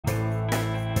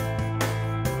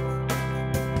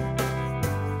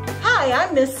Hi,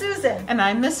 I'm Miss Susan. And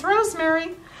I'm Miss Rosemary.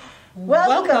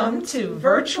 Welcome to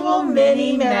Virtual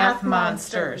Mini Math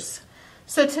Monsters.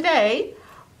 So today,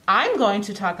 I'm going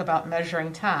to talk about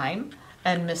measuring time,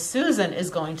 and Miss Susan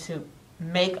is going to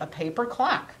make a paper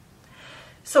clock.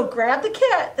 So grab the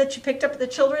kit that you picked up at the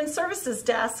Children's Services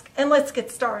desk, and let's get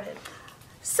started.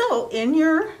 So in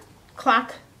your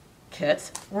clock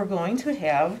kit, we're going to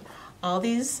have all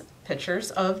these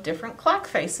pictures of different clock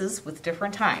faces with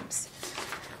different times.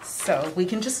 So we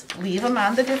can just leave them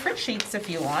on the different sheets if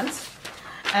you want.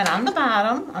 And on the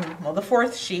bottom, well, the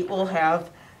fourth sheet will have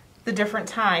the different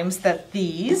times that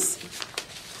these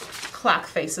clock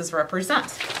faces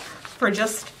represent. For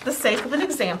just the sake of an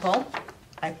example,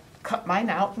 I cut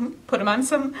mine out and put them on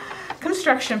some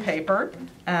construction paper,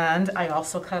 and I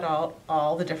also cut out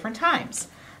all the different times.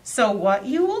 So what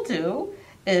you will do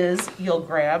is you'll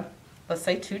grab, let's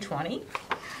say 220,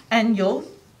 and you'll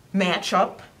match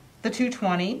up the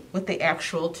 220 with the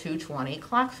actual 220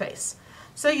 clock face.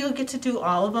 So you'll get to do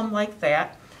all of them like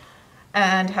that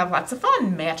and have lots of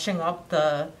fun matching up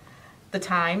the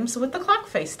times with the clock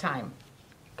face time.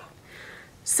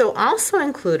 So also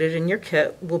included in your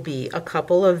kit will be a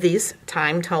couple of these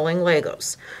time-telling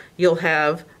Legos. You'll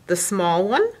have the small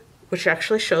one, which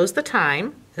actually shows the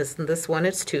time. This one,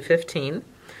 it's 2:15.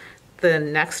 The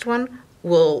next one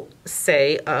will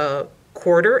say a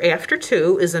quarter after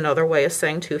 2 is another way of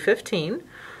saying 2:15.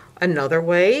 Another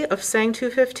way of saying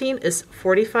 2:15 is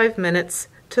 45 minutes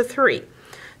to 3.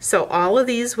 So all of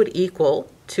these would equal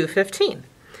 2:15.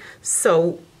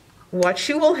 So what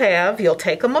you will have, you'll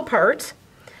take them apart,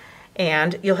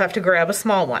 and you'll have to grab a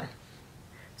small one.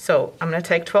 So I'm going to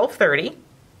take 12:30,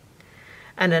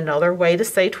 and another way to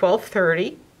say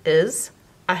 12:30 is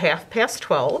a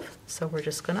 12:30. So we're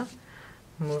just going to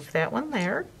move that one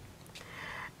there.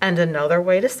 And another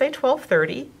way to say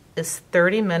 12:30 is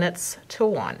 30 minutes to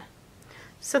 1.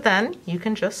 So then you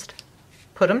can just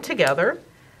put them together,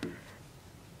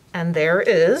 and there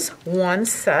is one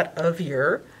set of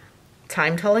your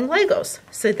time-telling Legos.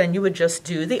 So then you would just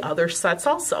do the other sets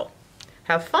also.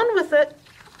 Have fun with it.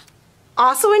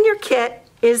 Also in your kit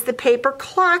is the paper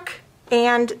clock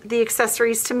and the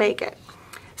accessories to make it.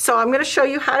 So I'm going to show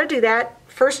you how to do that.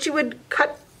 First you would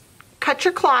cut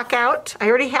your clock out. I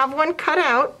already have one cut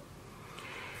out.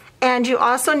 And you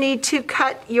also need to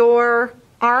cut your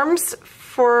arms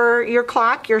for your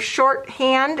clock, your short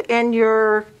hand and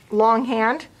your long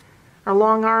hand, or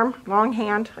long arm, long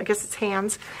hand, I guess it's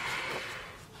hands.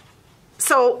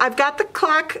 So I've got the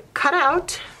clock cut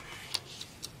out.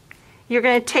 You're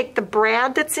going to take the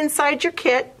brad that's inside your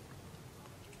kit,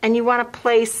 and you want to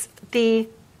place the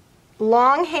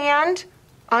long hand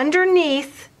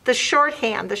underneath the short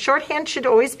hand. The short hand should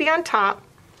always be on top.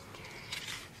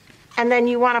 And then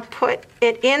you want to put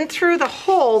it in through the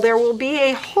hole. There will be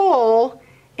a hole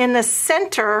in the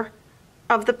center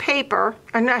of the paper.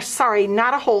 Or no, sorry,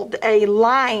 not a hole, a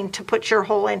line to put your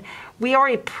hole in. We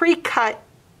already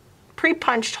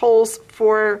pre-punched holes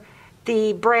for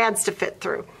the brads to fit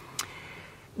through,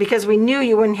 because we knew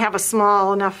you wouldn't have a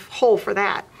small enough hole for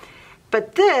that.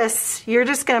 But this, you're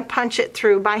just going to punch it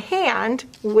through by hand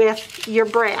with your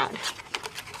brad.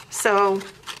 So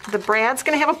the brad's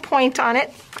going to have a point on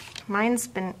it. Mine's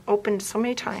been opened so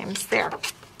many times. There.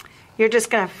 You're just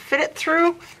going to fit it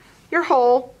through your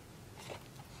hole,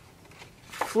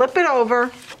 flip it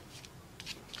over,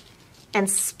 and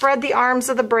spread the arms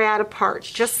of the brad apart,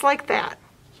 just like that.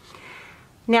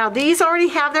 Now these already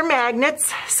have their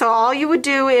magnets, so all you would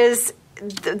do is,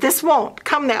 this won't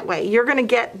come that way. You're going to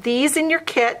get these in your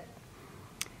kit,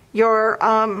 your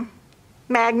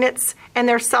magnets, and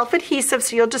they're self-adhesive,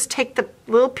 so you'll just take the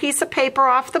little piece of paper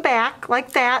off the back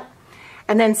like that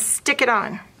and then stick it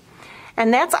on.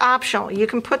 And that's optional. You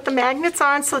can put the magnets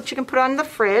on so that you can put on the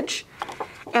fridge.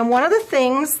 And one of the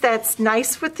things that's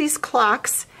nice with these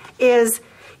clocks is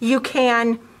you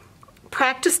can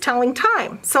practice telling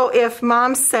time. So if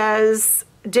mom says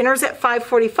dinner's at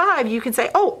 5:45, you can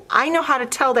say, oh, I know how to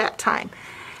tell that time.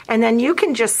 And then you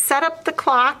can just set up the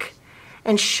clock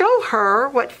and show her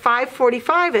what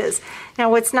 5:45 is.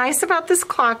 Now what's nice about this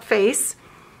clock face,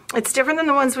 it's different than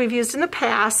the ones we've used in the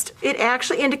past. It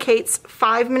actually indicates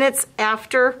 5 minutes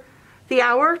after the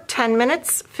hour, 10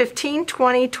 minutes, 15,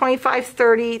 20, 25,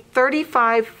 30,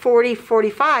 35, 40,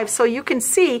 45. So you can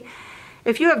see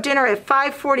if you have dinner at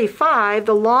 5:45,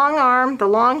 the long arm, the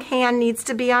long hand needs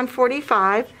to be on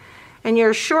 45, and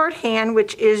your short hand,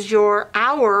 which is your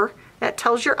hour, that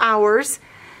tells your hours,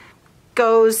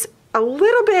 goes a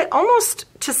little bit almost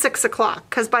to 6 o'clock,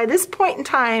 because by this point in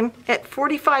time, at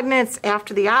 45 minutes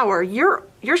after the hour, your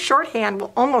shorthand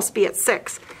will almost be at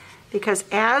 6, because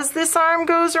as this arm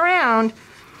goes around,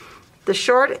 the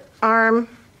short arm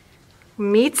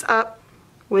meets up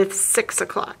with 6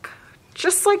 o'clock.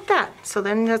 Just like that. So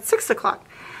then that's 6 o'clock.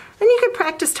 Then you can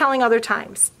practice telling other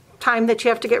times. Time that you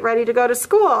have to get ready to go to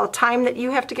school, time that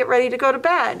you have to get ready to go to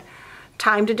bed,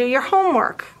 time to do your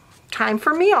homework, time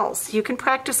for meals. You can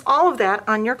practice all of that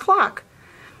on your clock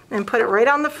and put it right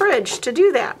on the fridge to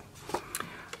do that.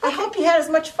 I hope you had as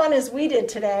much fun as we did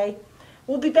today.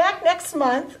 We'll be back next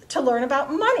month to learn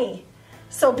about money.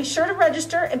 So be sure to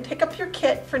register and pick up your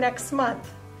kit for next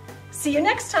month. See you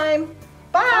next time.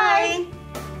 Bye.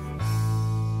 Bye.